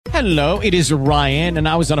Hello, it is Ryan, and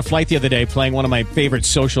I was on a flight the other day playing one of my favorite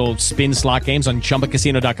social spin slot games on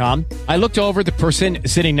ChumbaCasino.com. I looked over at the person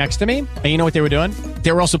sitting next to me, and you know what they were doing?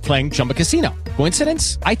 They were also playing Chumba Casino.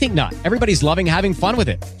 Coincidence? I think not. Everybody's loving having fun with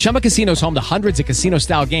it. Chumba Casino is home to hundreds of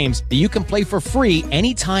casino-style games that you can play for free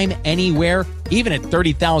anytime, anywhere, even at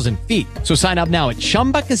 30,000 feet. So sign up now at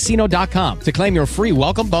ChumbaCasino.com to claim your free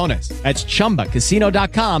welcome bonus. That's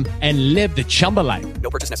ChumbaCasino.com and live the Chumba life. No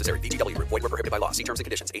purchase necessary. VGW. Void where prohibited by law. See terms and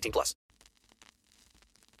conditions. 18+.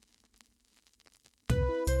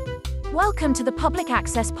 Welcome to the Public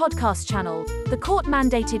Access Podcast channel, the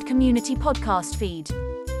court-mandated community podcast feed.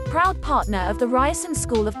 Proud partner of the Ryerson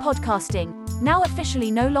School of Podcasting, now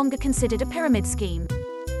officially no longer considered a pyramid scheme.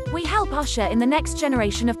 We help usher in the next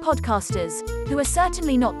generation of podcasters, who are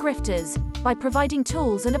certainly not grifters, by providing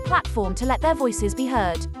tools and a platform to let their voices be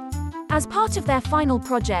heard. As part of their final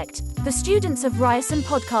project, the students of Ryerson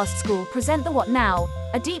Podcast School present the What Now,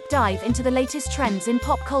 a deep dive into the latest trends in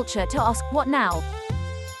pop culture to ask, what now?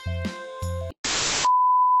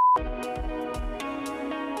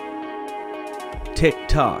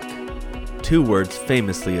 Tick-tock, two words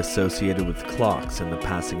famously associated with clocks and the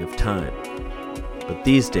passing of time. But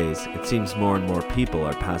these days, it seems more and more people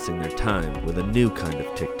are passing their time with a new kind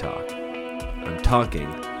of TikTok. I'm talking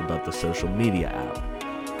about the social media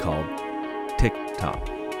app called TikTok.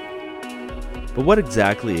 But what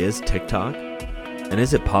exactly is TikTok? And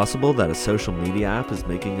is it possible that a social media app is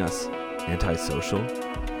making us antisocial?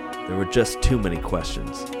 There were just too many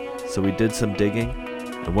questions, so we did some digging,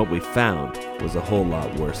 and what we found was a whole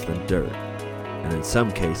lot worse than dirt, and in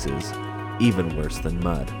some cases, even worse than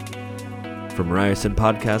mud. From Ryerson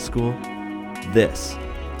Podcast School, this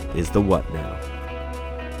is the What Now.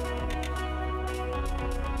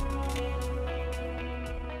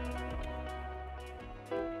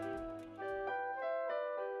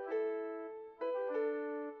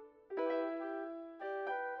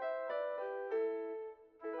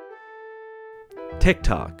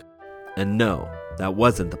 TikTok. And no, that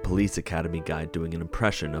wasn't the Police Academy guy doing an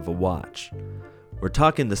impression of a watch. We're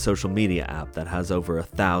talking the social media app that has over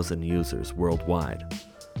 1,000 users worldwide.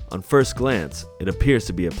 On first glance, it appears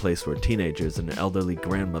to be a place where teenagers and elderly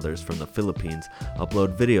grandmothers from the Philippines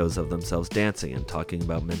upload videos of themselves dancing and talking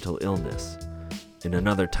about mental illness. In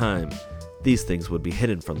another time, these things would be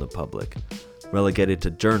hidden from the public, relegated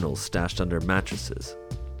to journals stashed under mattresses,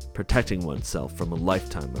 protecting oneself from a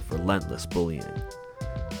lifetime of relentless bullying.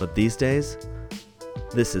 But these days,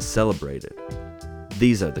 this is celebrated.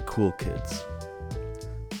 These are the cool kids.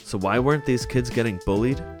 So why weren't these kids getting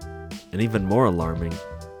bullied? And even more alarming,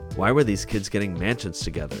 why were these kids getting mansions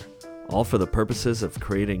together, all for the purposes of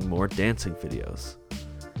creating more dancing videos?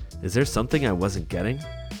 Is there something I wasn't getting?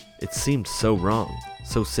 It seemed so wrong,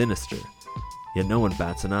 so sinister, yet no one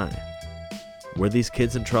bats an eye. Were these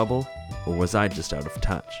kids in trouble, or was I just out of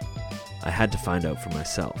touch? I had to find out for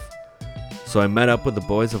myself. So I met up with the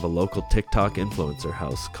boys of a local TikTok influencer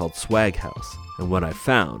house called Swag House, and what I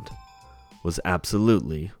found was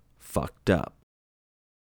absolutely fucked up.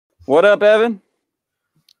 What up, Evan?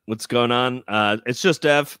 What's going on? It's just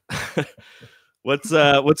Ev. What's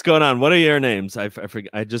going on? What are your names? I forget.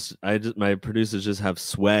 I just my producers just have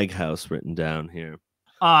Swag House written down here.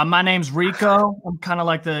 My name's Rico. I'm kind of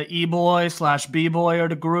like the E-boy / B-boy of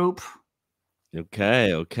the group.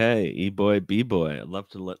 Okay. E-boy, B-boy. I'd love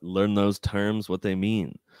to learn those terms, what they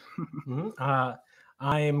mean.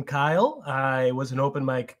 I am Kyle. I was an open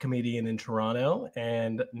mic comedian in Toronto,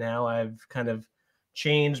 and now I've kind of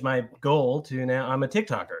changed my goal to now I'm a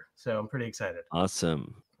TikToker. So I'm pretty excited.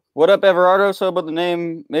 Awesome. What up, Everardo? So about the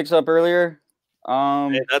name mix up earlier.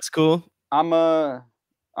 Hey, that's cool. I'm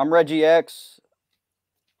Reggie X.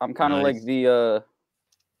 I'm kind of Nice. like the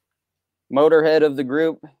motorhead of the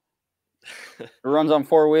group. It runs on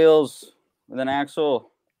 4 wheels with an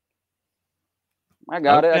axle. I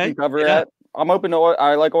got it. I can cover that. I'm open to oil.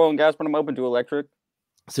 I like oil and gas, but I'm open to electric.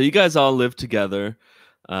 So you guys all live together.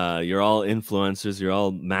 You're all influencers. You're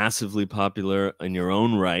all massively popular in your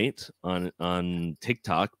own right on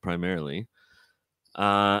TikTok primarily.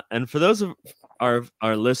 And for those of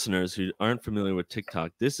our listeners who aren't familiar with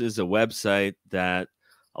TikTok, this is a website that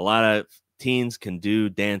a lot of teens can do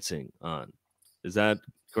dancing on. Is that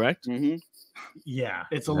correct? Mm-hmm. Yeah,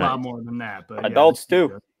 it's a lot more than that. But adults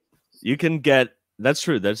too. You can get. That's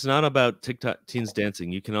true. That's not about TikTok teens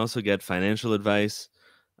dancing. You can also get financial advice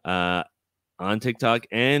on TikTok,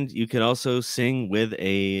 and you can also sing with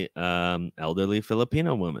a elderly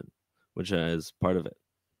Filipino woman, which is part of it.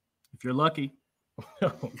 If you're lucky.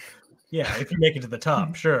 Yeah, if you make it to the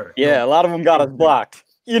top, sure. Yeah, a lot of them got us blocked.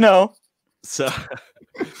 You know.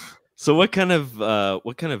 So what kind of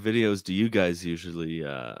videos do you guys usually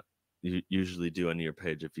you usually do on your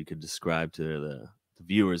page, if you could describe to the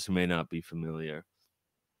viewers who may not be familiar.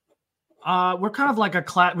 We're kind of like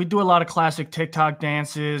we do a lot of classic TikTok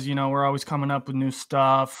dances. You know, we're always coming up with new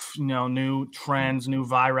stuff, you know, new trends, new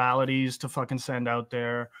viralities to fucking send out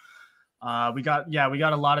there. We got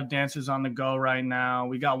a lot of dances on the go right now.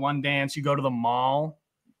 We got one dance, you go to the mall,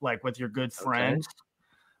 like with your good friends.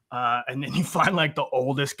 And then you find like the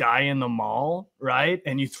oldest guy in the mall, right?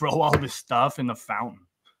 And you throw all this stuff in the fountain.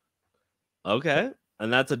 Okay.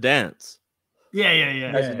 And that's a dance.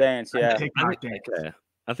 Yeah. That's a dance, yeah. TikTok dance. Okay.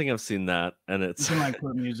 I think I've seen that, and it's you can like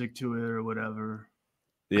put music to it or whatever.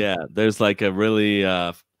 Yeah, there's like a really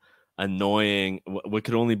annoying, what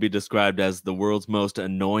could only be described as the world's most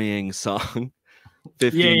annoying song.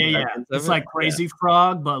 15 seconds of It's it. like Crazy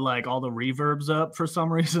Frog, but like all the reverb's up for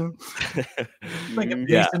some reason. Like if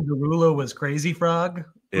Jason Derulo was Crazy Frog.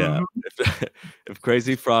 Yeah. If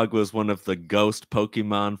Crazy Frog was one of the ghost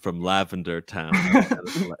Pokemon from Lavender Town.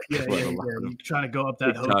 You trying to go up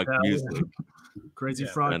that TikTok hotel. music. Crazy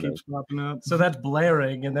Frog keeps popping up. So that's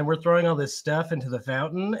blaring, and then we're throwing all this stuff into the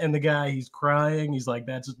fountain, and the guy, he's crying. He's like,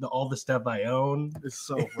 "That's all the stuff I own." It's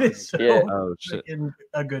so funny. Oh shit!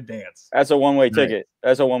 A good dance. That's a one-way ticket.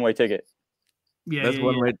 That's a one-way ticket. That's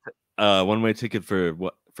one-way ticket for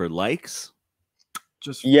what? For likes?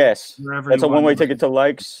 Just yes. That's a one-way ticket to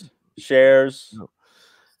likes, shares,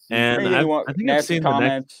 and I think I've seen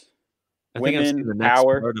comments. I think I've seen the next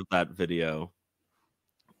part of that video,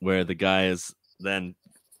 where the guy is then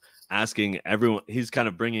asking everyone. He's kind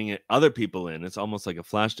of bringing other people in. It's almost like a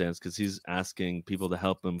flash dance because he's asking people to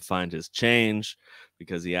help him find his change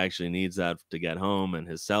because he actually needs that to get home, and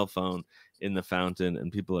his cell phone in the fountain.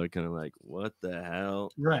 And people are kind of like, "What the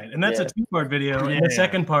hell?" Right, and that's a two-part video. In the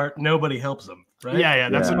second part, nobody helps him. Right? Yeah.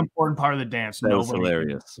 That's an important part of the dance. That was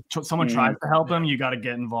hilarious. Someone tries to help him, you got to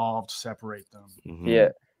get involved, separate them. Mm-hmm. Yeah,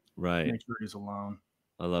 right. Make sure he's alone.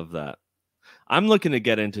 I love that. I'm looking to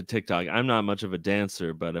get into TikTok. I'm not much of a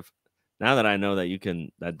dancer, but now that I know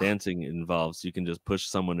that dancing involves, you can just push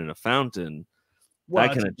someone in a fountain. Well,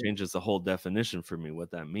 that kind of changes the whole definition for me, what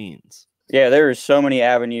that means. Yeah, there are so many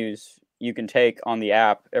avenues you can take on the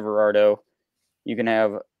app, Everardo. You can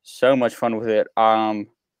have so much fun with it.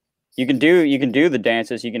 You can do the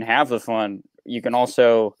dances. You can have the fun. You can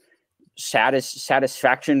also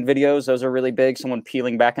satisfaction videos. Those are really big. Someone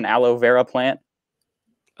peeling back an aloe vera plant.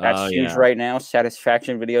 That's huge right now.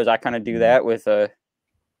 Satisfaction videos. I kind of do that with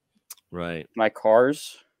my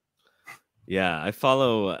cars. Yeah, I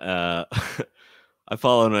follow I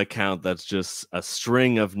follow an account that's just a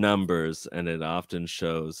string of numbers, and it often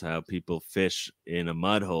shows how people fish in a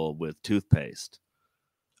mud hole with toothpaste.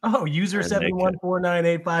 Oh, user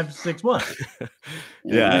 714985561.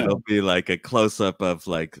 Yeah, it'll be like a close-up of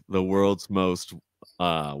like the world's most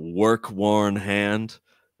work-worn hand,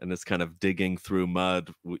 and it's kind of digging through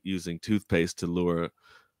mud using toothpaste to lure,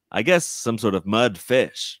 I guess, some sort of mud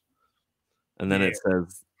fish. And then it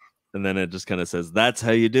says, and then it just kind of says, "That's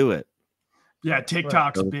how you do it." Yeah,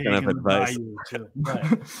 TikTok's big kind of advice. Too. Right.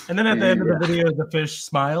 And then at the end of the video, the fish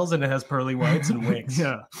smiles and it has pearly whites and winks.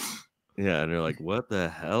 Yeah, and you're like, "What the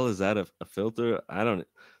hell is that? A filter?" I don't.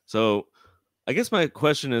 So, I guess my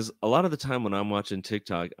question is, a lot of the time when I'm watching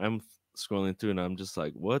TikTok, I'm scrolling through and I'm just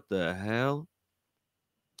like, "What the hell?"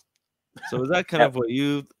 So is that kind of what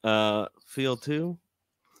you feel too?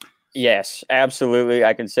 Yes, absolutely.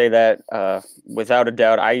 I can say that without a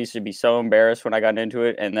doubt. I used to be so embarrassed when I got into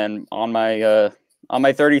it, and then on my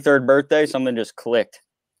 33rd birthday, something just clicked.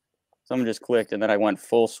 And then I went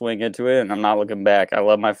full swing into it, and I'm not looking back. I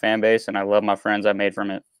love my fan base, and I love my friends I made from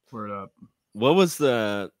it. Word up. What was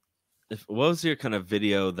your kind of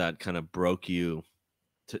video that kind of broke you,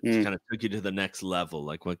 to kind of took you to the next level?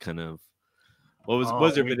 Like what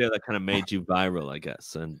was your video that kind of made you viral, I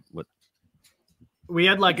guess, and what? We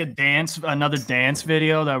had like another dance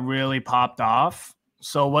video that really popped off.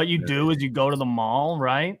 So what you do is you go to the mall,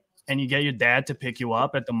 right? And you get your dad to pick you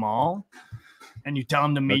up at the mall, and you tell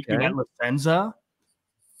him to meet you at La Senza.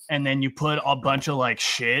 And then you put a bunch of like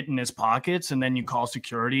shit in his pockets, and then you call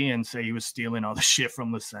security and say he was stealing all the shit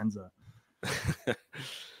from La Senza.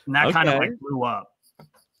 And that kind of like blew up.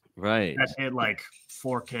 Right. That hit like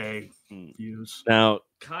 4K views. Now,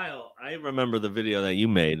 Kyle, I remember the video that you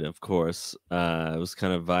made, of course. It was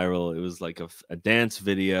kind of viral. It was like a dance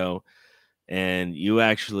video, and you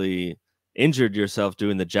actually injured yourself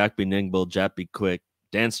doing the Jack Be Nimble, Jack Be Quick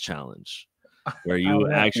dance challenge, where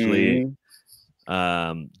you actually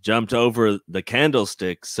jumped over the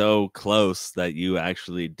candlestick so close that you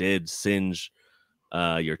actually did singe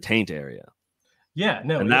your taint area. Yeah,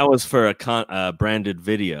 no. And that was for a branded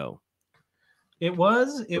video. It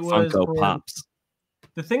was Funko Pops.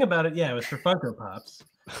 the thing about it, yeah, it was for Funko Pops.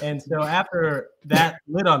 And so after that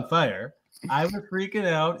lit on fire, I was freaking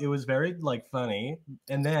out. It was very like funny.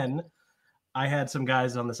 And then I had some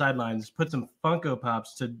guys on the sidelines put some Funko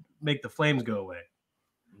Pops to make the flames go away.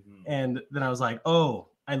 And then I was like, oh,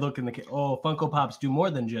 I look in the Funko Pops do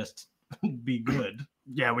more than just be good.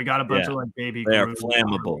 Yeah, we got a bunch of like baby. They are Groot,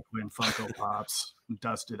 flammable. Funko Pops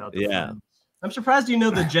dusted out. Yeah. I'm surprised you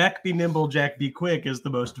know the Jack Be Nimble, Jack Be Quick is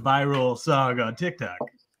the most viral song on TikTok.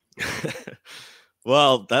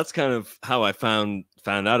 Well, that's kind of how I found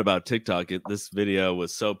out about TikTok. This video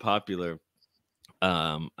was so popular.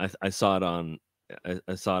 I saw it on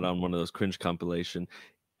one of those cringe compilation.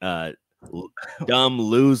 Dumb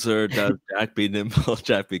loser does Jack Be Nimble,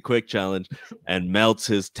 Jack Be Quick challenge and melts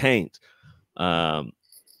his taint. And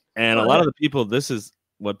a lot of the people, this is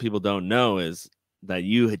what people don't know, is that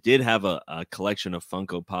you did have a collection of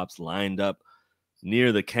Funko Pops lined up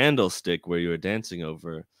near the candlestick where you were dancing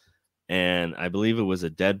over. And I believe it was a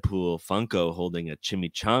Deadpool Funko holding a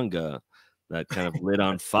chimichanga that kind of lit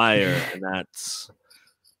on fire. And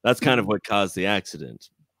that's kind of what caused the accident.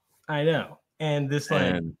 I know. And this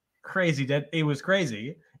crazy, it was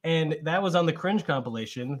crazy. And that was on the cringe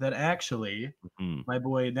compilation that actually my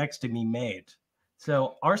boy next to me made.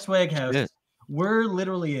 So our swag house, we're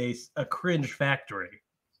literally a cringe factory.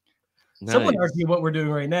 Nice. Someone argue what we're doing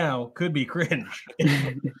right now could be cringe.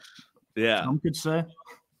 Yeah. Some could say.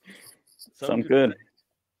 Some could.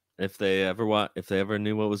 If they ever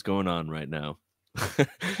knew what was going on right now.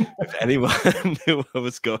 If anyone knew what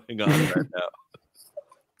was going on right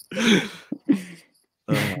now.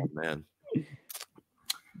 Oh man.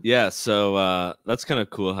 Yeah, so that's kind of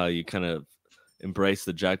cool how you kind of embrace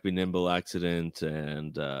the Jack Be Nimble accident,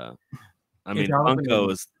 and I mean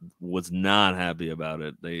Funko was not happy about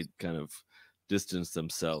it. They kind of distanced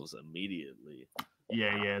themselves immediately.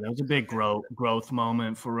 Yeah, that was a big growth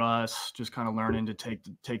moment for us. Just kind of learning to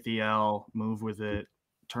take the L, move with it,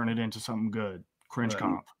 turn it into something good. Cringe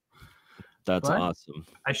comp. That's awesome.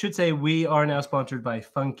 I should say we are now sponsored by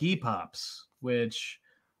Funky Pops, which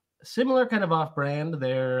similar kind of off-brand.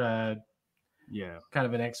 They're kind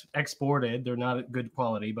of an exported. They're not good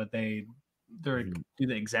quality, but they're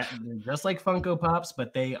just like Funko Pops,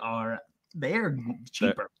 but they are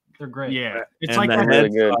cheaper. They're great. Yeah, it's and like the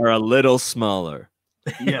heads are a little smaller.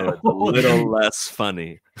 Yeah, so it's a little less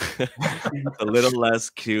funny. It's a little less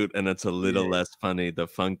cute, and it's a little less funny. The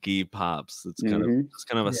Funky Pops. It's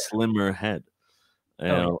kind of a slimmer head.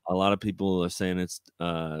 And a lot of people are saying it's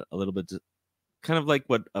a little bit kind of like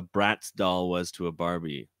what a Bratz doll was to a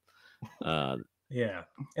Barbie. Yeah,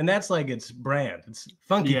 and that's like its brand. It's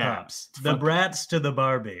Funky Pops. The Bratz to the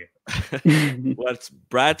Barbie. What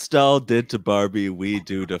Bratz doll did to Barbie, we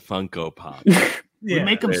do to Funko Pop. We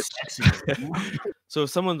make them sexy. So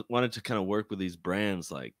if someone wanted to kind of work with these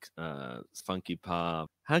brands like Funky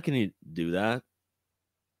Pop, how can you do that?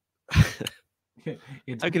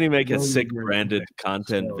 How can you make a sick branded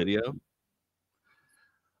content video?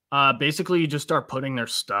 Basically, you just start putting their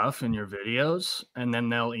stuff in your videos, and then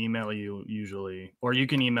they'll email you usually, or you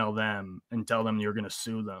can email them and tell them you're going to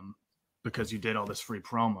sue them because you did all this free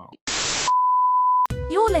promo.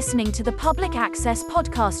 You're listening to the Public Access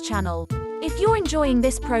Podcast channel. If you're enjoying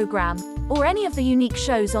this program, or any of the unique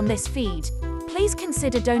shows on this feed, please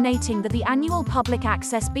consider donating the annual Public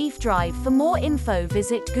Access Beef Drive. For more info,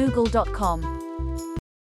 visit google.com.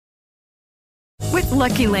 With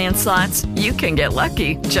Lucky Land Slots, you can get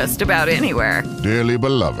lucky just about anywhere. Dearly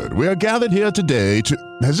beloved, we are gathered here today to...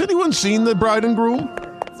 Has anyone seen the bride and groom?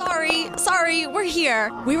 Sorry, we're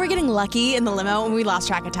here. We were getting lucky in the limo and we lost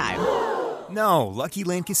track of time. No, Lucky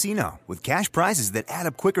Land Casino, with cash prizes that add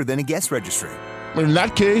up quicker than a guest registry. In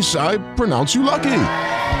that case, I pronounce you lucky.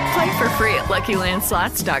 Play for free at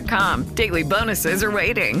LuckyLandSlots.com. Daily bonuses are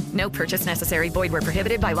waiting. No purchase necessary. Void where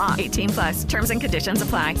prohibited by law. 18+. Terms and conditions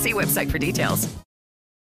apply. See website for details.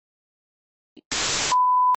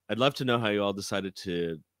 I'd love to know how you all decided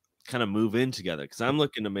to kind of move in together, because I'm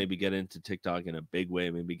looking to maybe get into TikTok in a big way,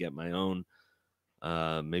 maybe get my own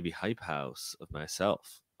maybe hype house of my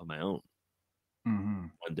own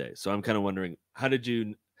one day. So I'm kind of wondering,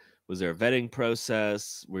 was there a vetting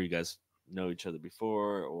process? Were you guys know each other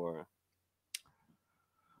before, or?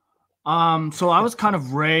 So I was kind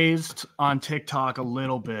of raised on TikTok a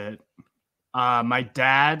little bit. My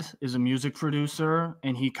dad is a music producer,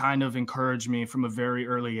 and he kind of encouraged me from a very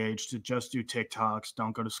early age to just do TikToks,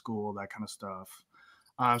 don't go to school, that kind of stuff.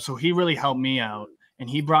 So he really helped me out, and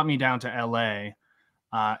he brought me down to LA,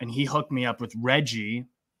 and he hooked me up with Reggie,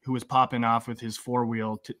 who was popping off with his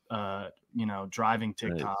 4-wheel, driving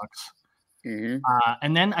TikToks. Mm-hmm.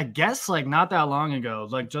 And then I guess like not that long ago,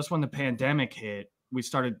 like just when the pandemic hit, we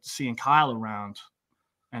started seeing Kyle around,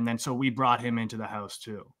 and then so we brought him into the house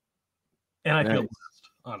too. And I feel blessed,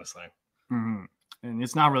 honestly. Mm-hmm. And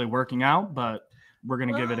it's not really working out, but we're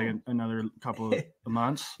going to give it another couple of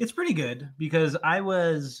months. It's pretty good because I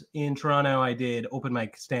was in Toronto. I did open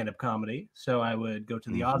mic stand-up comedy. So I would go to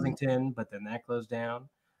the Ossington, but then that closed down.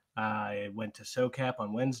 I went to SoCap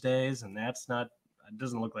on Wednesdays, and it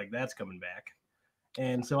doesn't look like that's coming back.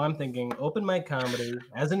 And so I'm thinking open mic comedy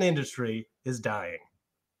as an industry is dying.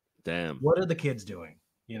 Damn. What are the kids doing?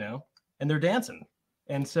 And they're dancing.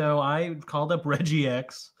 And so I called up Reggie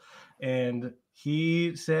X, and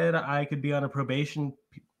he said I could be on a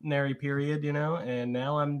probationary period, and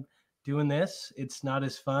now I'm doing this. It's not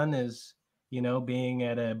as fun as, being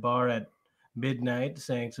at a bar at midnight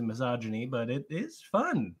saying some misogyny, but it is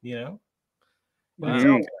fun,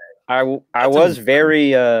 I was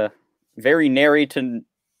very nary to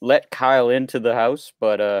let Kyle into the house,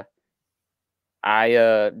 but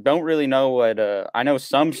I don't really know what I know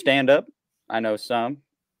some stand-up. I know some.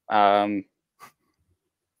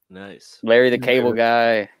 Nice. Larry the Cable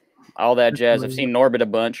Guy, all that jazz. I've seen Norbit a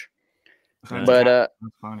bunch. But That's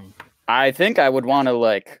funny. I think I would want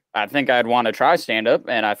to I'd want to try stand-up,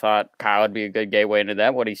 and I thought Kyle would be a good gateway into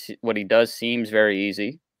that. What he does seems very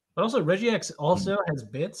easy. But also Reggie X also has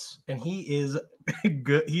bits, and he is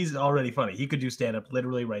good. He's already funny. He could do stand-up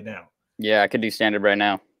literally right now. Yeah, I could do stand-up right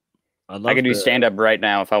now. I could do stand-up right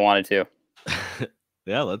now if I wanted to.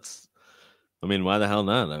 Yeah, why the hell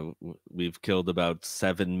not? We've killed about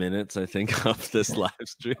 7 minutes, I think, of this live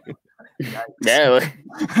stream. Yeah,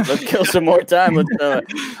 let's kill some more time. Let's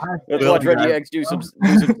watch Reggie X do some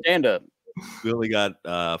stand-up. We only got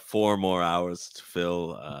 4 more hours to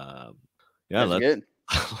fill.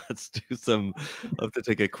 Let's do some. I'll have to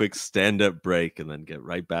take a quick stand-up break and then get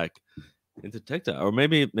right back into TikTok. Or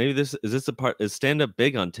maybe is stand-up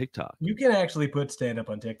big on TikTok? You can actually put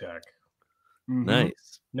stand-up on TikTok. Mm-hmm.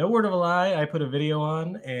 Nice. No word of a lie. I put a video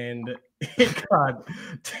on and it got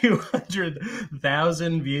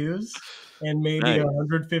 200,000 views and maybe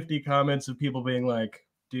 150 comments of people being like,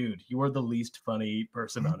 dude, you are the least funny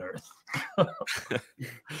person on earth.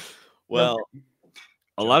 Well,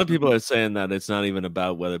 a lot of people are saying that it's not even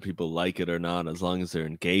about whether people like it or not, as long as they're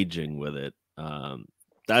engaging with it.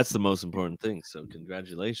 That's the most important thing. So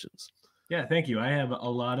congratulations. Yeah, thank you. I have a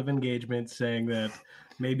lot of engagement saying that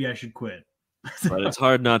maybe I should quit. But it's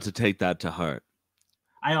hard not to take that to heart.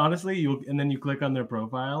 I honestly, and then you click on their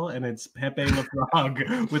profile and it's Pepe Le Frog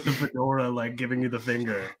with the fedora, like giving you the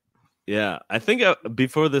finger. Yeah, I think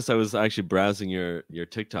before this, I was actually browsing your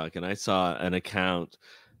TikTok and I saw an account,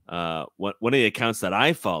 one of the accounts that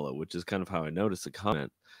I follow, which is kind of how I noticed the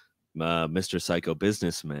comment, Mr. Psycho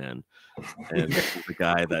Businessman, and the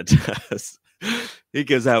guy that he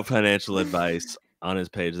gives out financial advice on his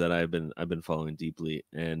page that I've been following deeply,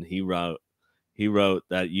 and he wrote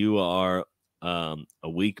that you are a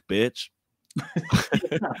weak bitch.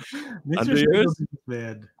 Mr.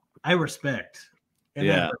 Man, I respect. And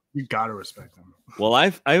yeah, you gotta respect him. Well,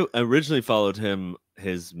 I originally followed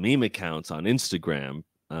his meme accounts on Instagram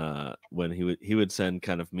when he would send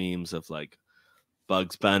kind of memes of like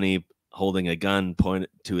Bugs Bunny holding a gun pointed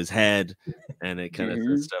to his head, and it kind of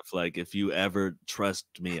said stuff like, if you ever trust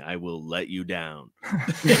me, I will let you down.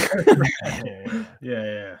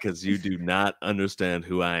 Yeah. Because you do not understand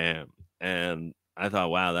who I am. And I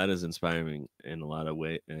thought, wow, that is inspiring in a lot of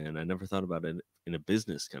ways. And I never thought about it in a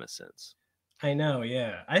business kind of sense. I know,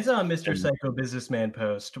 yeah. I saw a Mr. Psycho Businessman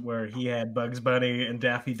post where he had Bugs Bunny and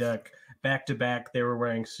Daffy Duck back to back. They were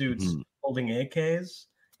wearing suits holding AKs.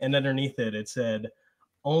 And underneath it said,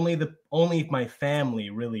 only if my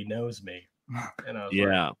family really knows me. And I was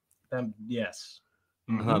like, yes.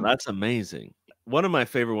 Oh, that's amazing. One of my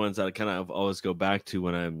favorite ones that I kind of always go back to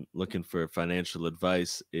when I'm looking for financial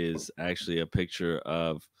advice is actually a picture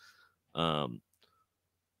of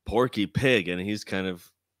Porky Pig, and he's kind of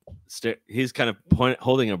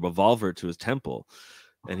holding a revolver to his temple,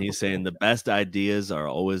 and he's saying the best ideas are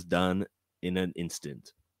always done in an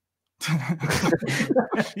instant. And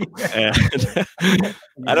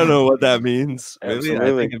I don't know what that means. Really, I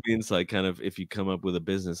think it means like kind of if you come up with a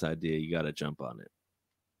business idea, you got to jump on it.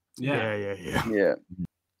 Yeah.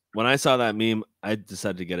 When I saw that meme, I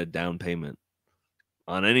decided to get a down payment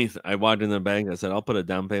on anything. I walked in the bank. I said, "I'll put a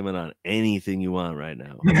down payment on anything you want right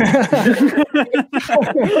now."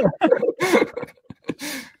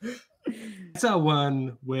 I saw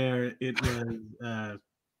one where it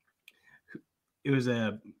was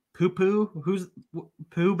a Poo. Who's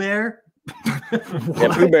Pooh Bear? Yeah,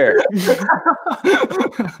 Pooh Bear.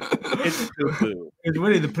 It's Pooh. It's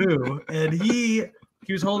Winnie the Pooh, and he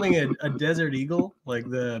he was holding a Desert Eagle, like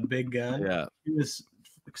the big gun. Yeah. He was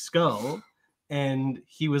skull, and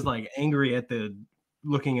he was like angry at the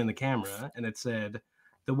looking in the camera, and it said,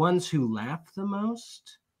 "The ones who laugh the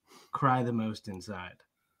most cry the most inside."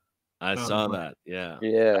 I saw that. Yeah.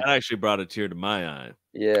 Yeah. That actually brought a tear to my eye.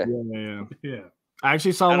 Yeah. Yeah. I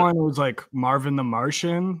actually saw one that was like Marvin the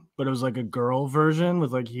Martian, but it was like a girl version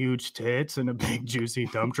with like huge tits and a big juicy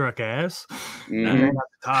dump truck ass. And then at the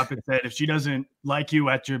top it said, if she doesn't like you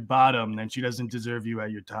at your bottom, then she doesn't deserve you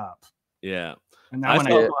at your top. Yeah. And that one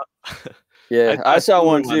I saw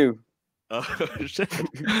one too. Oh, shit.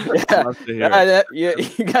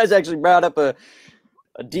 You guys actually brought up a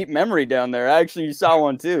deep memory down there. I actually saw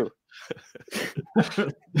one too. Give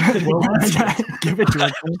it to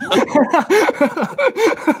him.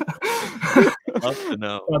 Love to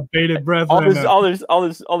know. Bated breath. All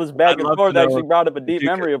this back and forth actually brought up a deep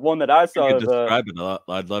memory of one that I saw. Describe it.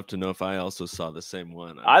 I'd love to know if I also saw the same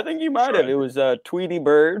one. I think you might have. It was Tweety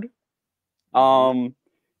Bird,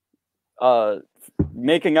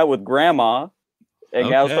 making out with Grandma,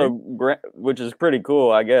 and also which is pretty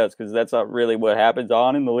cool, I guess, because that's not really what happens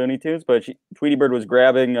on in the Looney Tunes. But Tweety Bird was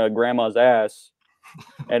grabbing Grandma's ass,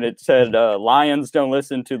 and it said, "Lions don't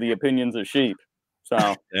listen to the opinions of sheep." So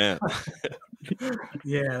yeah,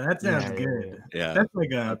 yeah, that sounds good. Yeah, that's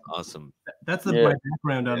like awesome. That's my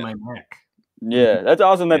background on my neck. Yeah, that's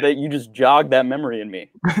awesome that you just jogged that memory in me.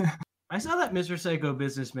 I saw that Mr. Psycho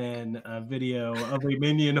Businessman video of a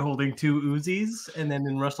minion holding 2 Uzis, and then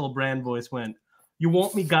in Russell Brand voice went, "You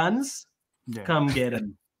want me guns? Yeah. Come get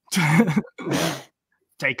him."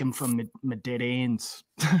 Take him from my dead ends.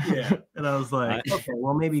 Yeah, and I was like, okay,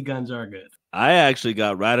 well, maybe guns are good. I actually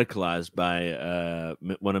got radicalized by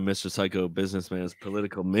one of Mr. Psycho Businessman's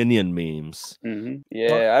political minion memes. Mm-hmm.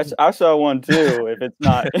 Yeah, I saw one too. If it's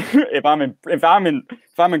not, if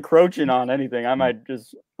I'm encroaching on anything, I might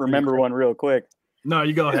just remember one real quick. No,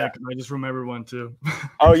 you go ahead. I just remember one too.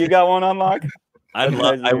 Oh, you got one on lock?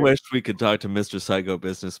 I wish we could talk to Mr. Psycho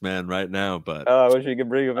Businessman right now, but I wish we could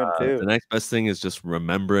bring him in too. The next best thing is just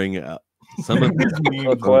remembering some of his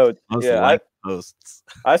quotes. Posts.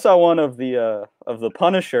 I saw one of the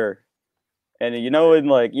Punisher, and you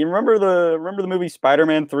remember the movie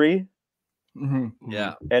Spider-Man 3? Mm-hmm.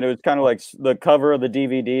 Yeah, and it was kind of like the cover of the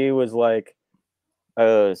DVD was like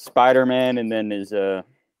Spider-Man, and then his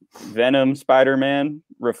Venom Spider-Man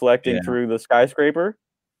reflecting through the skyscraper.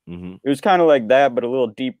 Mm-hmm. It was kind of like that, but a little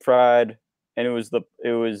deep fried, and it was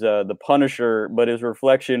the Punisher, but his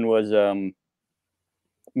reflection was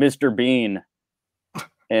Mr. Bean,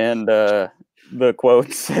 and the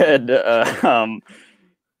quote said,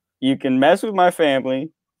 "You can mess with my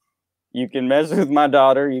family, you can mess with my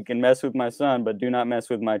daughter, you can mess with my son, but do not mess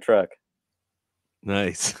with my truck."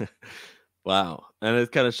 Nice. Wow. And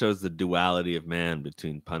it kind of shows the duality of man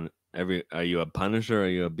between are you a Punisher or are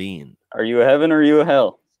you a Bean? Are you a heaven or are you a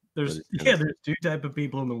hell? There's 2 type of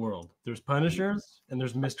people in the world. There's Punishers and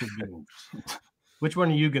there's Mr. Beans. Which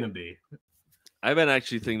one are you gonna be? I've been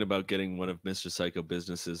actually thinking about getting one of Mr. Psycho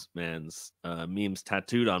Businessman's memes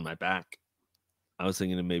tattooed on my back. I was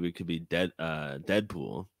thinking maybe it could be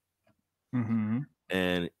Deadpool. Mm-hmm.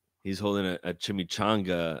 And he's holding a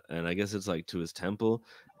chimichanga, and I guess it's like to his temple.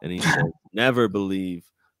 And he says, "Never believe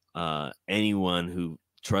anyone who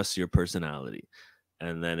trusts your personality."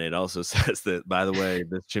 And then it also says that, by the way,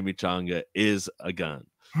 this chimichanga is a gun.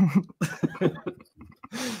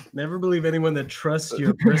 Never believe anyone that trusts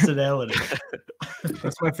your personality.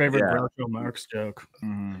 That's my favorite Groucho Marx joke.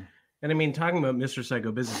 Mm-hmm. And I mean, talking about Mr.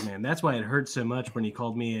 Psycho Businessman, that's why it hurt so much when he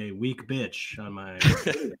called me a weak bitch on my.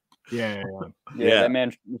 Yeah, that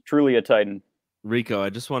man truly a titan. Rico, I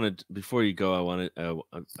just wanted, before you go, I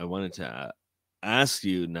wanted to ask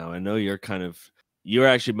you. Now I know you're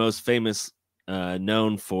actually most famous,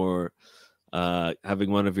 known for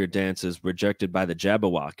having one of your dances rejected by the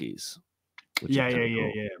Jabberwockies. Yeah.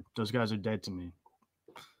 Those guys are dead to me.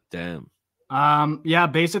 Damn. Yeah,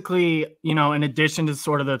 basically, in addition to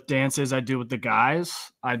sort of the dances I do with the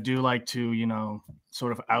guys, I do like to,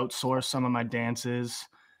 sort of outsource some of my dances.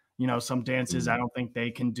 Some dances I don't think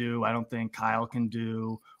they can do, I don't think Kyle can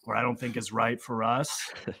do, or I don't think is right for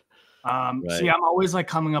us. Right. See, I'm always like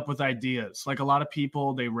coming up with ideas. Like a lot of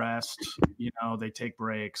people, they rest, they take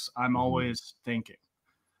breaks. I'm always thinking.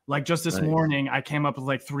 Like just this morning, I came up with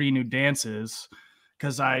like 3 new dances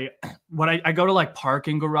because I go to like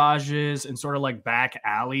parking garages and sort of like back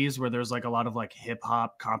alleys where there's like a lot of like hip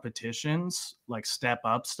hop competitions, like step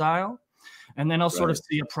up style. And then I'll sort of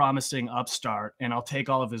see a promising upstart and I'll take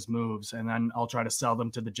all of his moves and then I'll try to sell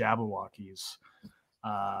them to the Jabberwockies.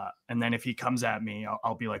 And then if he comes at me,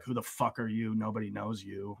 I'll be like, "Who the fuck are you? Nobody knows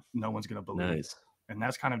you. No one's going to believe." Nice. and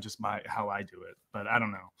that's kind of just how I do it. But I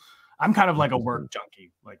don't know. I'm kind of like a work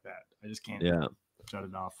junkie like that. I just can't shut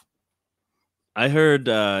it off. I heard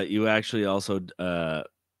you actually also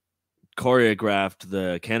choreographed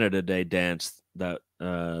the Canada Day dance that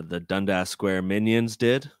the Dundas Square Minions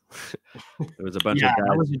did. There was a bunch of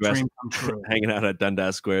guys hanging out at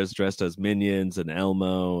Dundas Squares dressed as Minions and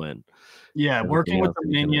Elmo and working with the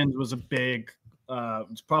Minions was a big.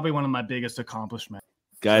 It's probably one of my biggest accomplishments.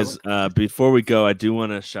 Guys, before we go, I do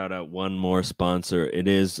want to shout out one more sponsor. It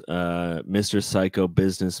is Mr. Psycho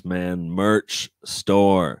Businessman merch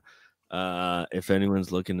store. If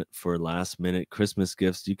anyone's looking for last-minute Christmas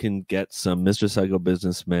gifts, you can get some Mr. Psycho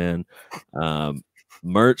Businessman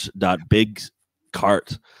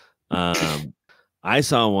merch.bigcart. I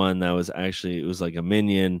saw one that was actually, it was like a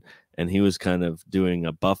minion, and he was kind of doing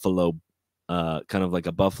a buffalo kind of like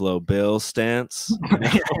a Buffalo Bill stance. You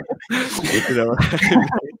know,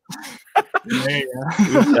 we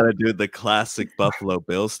gotta do the classic Buffalo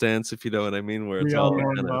Bill stance, if you know what I mean, where it's all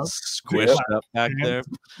kind of squished up back there.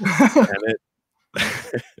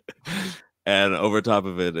 And over top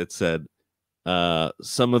of it, it said,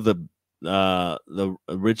 some of the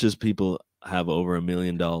richest people have over $1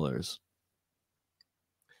 million. I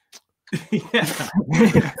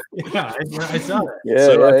saw that.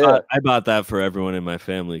 So I bought that for everyone in my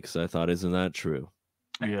family because I thought, isn't that true?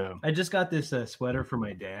 Yeah. I just got this sweater for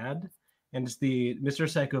my dad, and it's the Mr.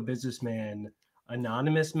 Psycho Businessman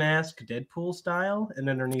anonymous mask, Deadpool style, and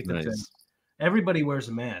underneath it says, "Everybody wears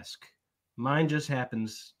a mask. Mine just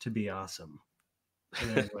happens to be awesome."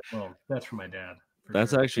 And I was like, well, that's for my dad.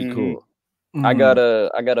 That's actually cool. I got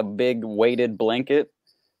a big weighted blanket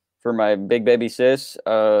for my big baby sis.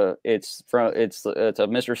 It's a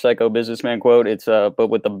Mr. Psycho Businessman quote. It's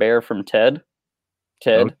but with the bear from Ted.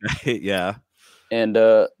 Okay, yeah. And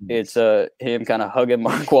it's him kind of hugging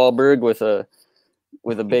Mark Wahlberg with a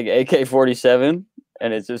big AK-47,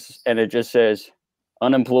 and it just says,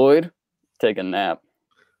 "Unemployed, take a nap."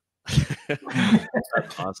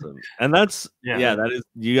 That's awesome. And that's that is,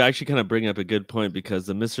 you actually kind of bring up a good point, because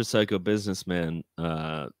the Mr. Psycho Businessman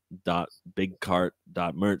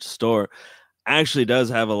 .bigcart.merch store actually does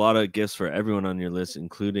have a lot of gifts for everyone on your list,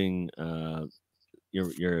 including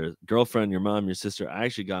your girlfriend, your mom, your sister. I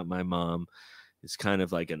actually got my mom, it's kind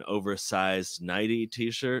of like an oversized nighty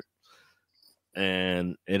t-shirt,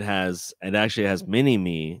 and it actually has Mini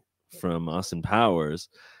Me from Austin Powers.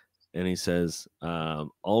 And he says,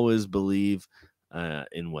 always believe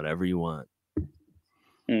in whatever you want.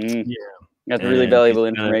 Mm-hmm. Yeah. That's really valuable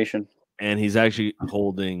information. And he's actually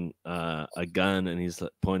holding a gun, and he's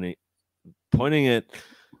pointing it.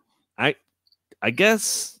 I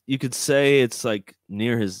guess you could say it's like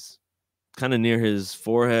near his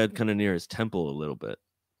forehead, kind of near his temple a little bit.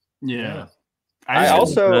 Yeah. I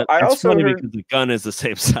also heard because the gun is the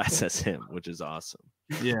same size as him, which is awesome.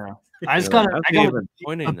 Yeah. I got a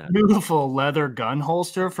beautiful leather gun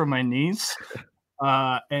holster for my niece.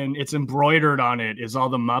 And it's embroidered on it is all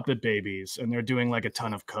the Muppet Babies, and they're doing like a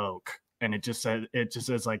ton of coke. And it just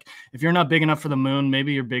says like, if you're not big enough for the moon,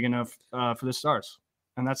 maybe you're big enough for the stars.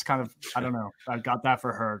 And that's kind of, I don't know. I got that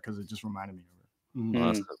for her because it just reminded me of it.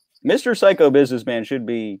 Awesome. Mr. Psycho Businessman should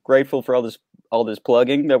be grateful for all this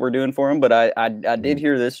plugging that we're doing for him. But I did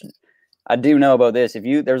hear this. I do know about this.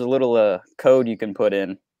 There's a little code you can put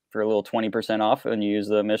in for a little 20% off, and you use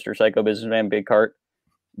the Mr. Psycho Businessman Big Cart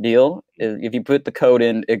deal. If you put the code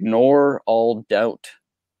in, ignore all doubt,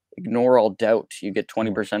 you get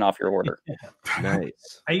 20% off your order.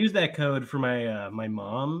 Nice. I use that code for my my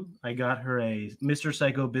mom. I got her a Mr.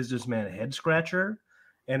 Psycho Businessman head scratcher,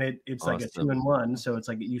 and it's awesome. Like a 2-in-1. So it's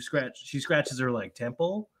like she scratches her like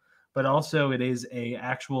temple, but also it is a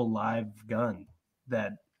actual live gun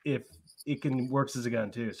that if it works as a gun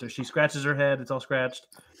too. So she scratches her head, it's all scratched,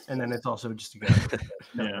 and then it's also just a gun.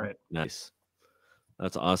 Yeah. Right. Nice.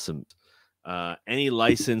 That's awesome. Any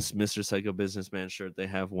licensed Mr. Psycho Businessman shirt, they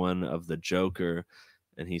have one of the Joker,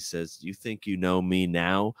 and he says, "You think you know me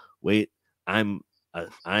now? Wait, I'm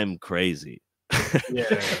crazy." Yeah.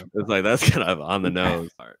 It's like, that's kind of on the nose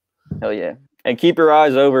part. Hell yeah. And keep your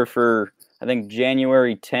eyes over for, I think,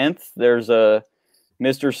 January 10th. There's a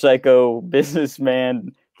Mr. Psycho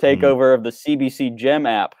Businessman takeover of the CBC Gem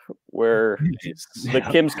app, where the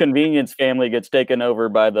Kim's Convenience family gets taken over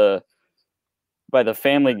by the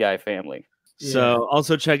Family Guy family. So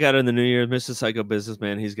also check out in the new year, Mr. Psycho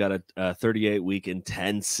Businessman. He's got a 38-week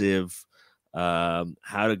intensive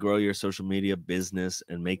how to grow your social media business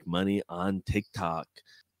and make money on TikTok.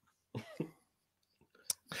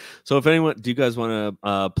 So if anyone, do you guys want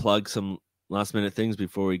to plug some last minute things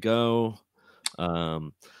before we go?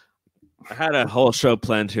 I had a whole show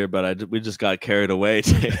planned here, but we just got carried away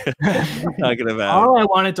talking about. All I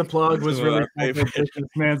wanted to plug was really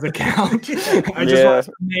Businessman's account. I just wanted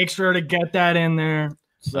to make sure to get that in there.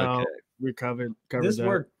 So we covered this that.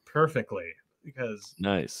 Worked perfectly because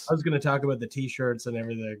nice. I was going to talk about the T-shirts and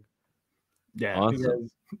everything. Yeah, awesome.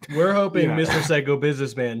 We're hoping Mr. Psycho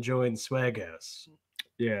Businessman joins Swag House.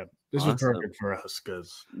 Yeah, this was perfect for us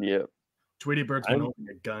because Tweety Bird's been holding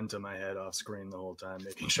a gun to my head off screen the whole time,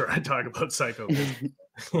 making sure I talk about Psycho Businessman.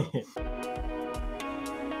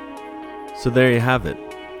 So there you have it.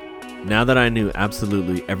 Now that I knew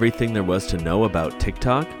absolutely everything there was to know about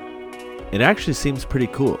TikTok, it actually seems pretty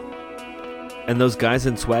cool. And those guys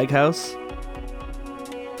in Swag House,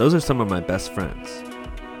 those are some of my best friends.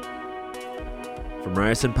 From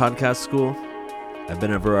Ryerson Podcast School, I've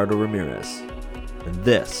been Everardo Ramirez, and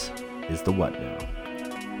this is The What Now.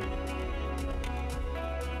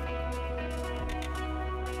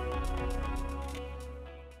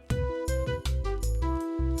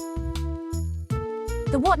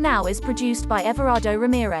 The What Now is produced by Everardo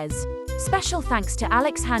Ramirez. Special thanks to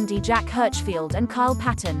Alex Handy, Jack Hirschfield and Kyle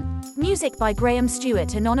Patton. Music by Graham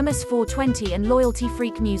Stewart, Anonymous 420 and Loyalty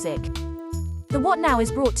Freak Music. The What Now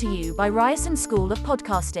is brought to you by Ryerson School of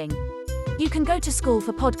Podcasting. You can go to school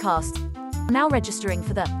for podcasts, now registering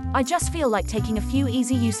for the I just feel like taking a few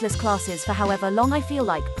easy useless classes for however long I feel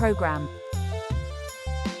like program.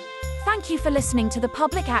 Thank you for listening to the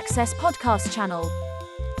Public Access Podcast channel.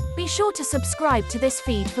 Be sure to subscribe to this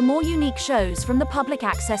feed for more unique shows from the Public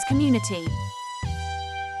Access community.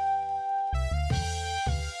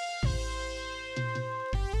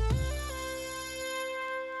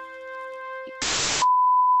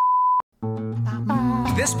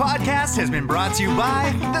 This podcast has been brought to you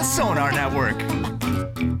by the Sonar Network.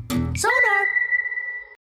 Sonar!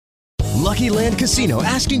 Lucky Land Casino,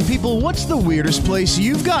 asking people, what's the weirdest place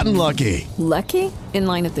you've gotten lucky? Lucky? In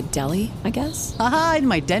line at the deli, I guess? Aha, in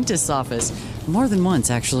my dentist's office. More than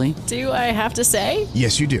once, actually. Do I have to say?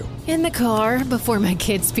 Yes, you do. In the car before my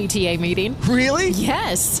kids' PTA meeting. Really?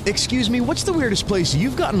 Yes. Excuse me, what's the weirdest place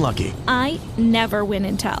you've gotten lucky? I never win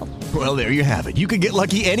and tell. Well, there you have it. You can get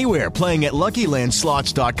lucky anywhere, playing at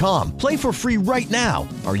LuckyLandSlots.com. Play for free right now.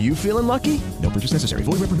 Are you feeling lucky? No purchase necessary.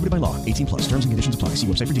 Void where prohibited by law. 18+. Terms and conditions apply. See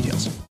website for details.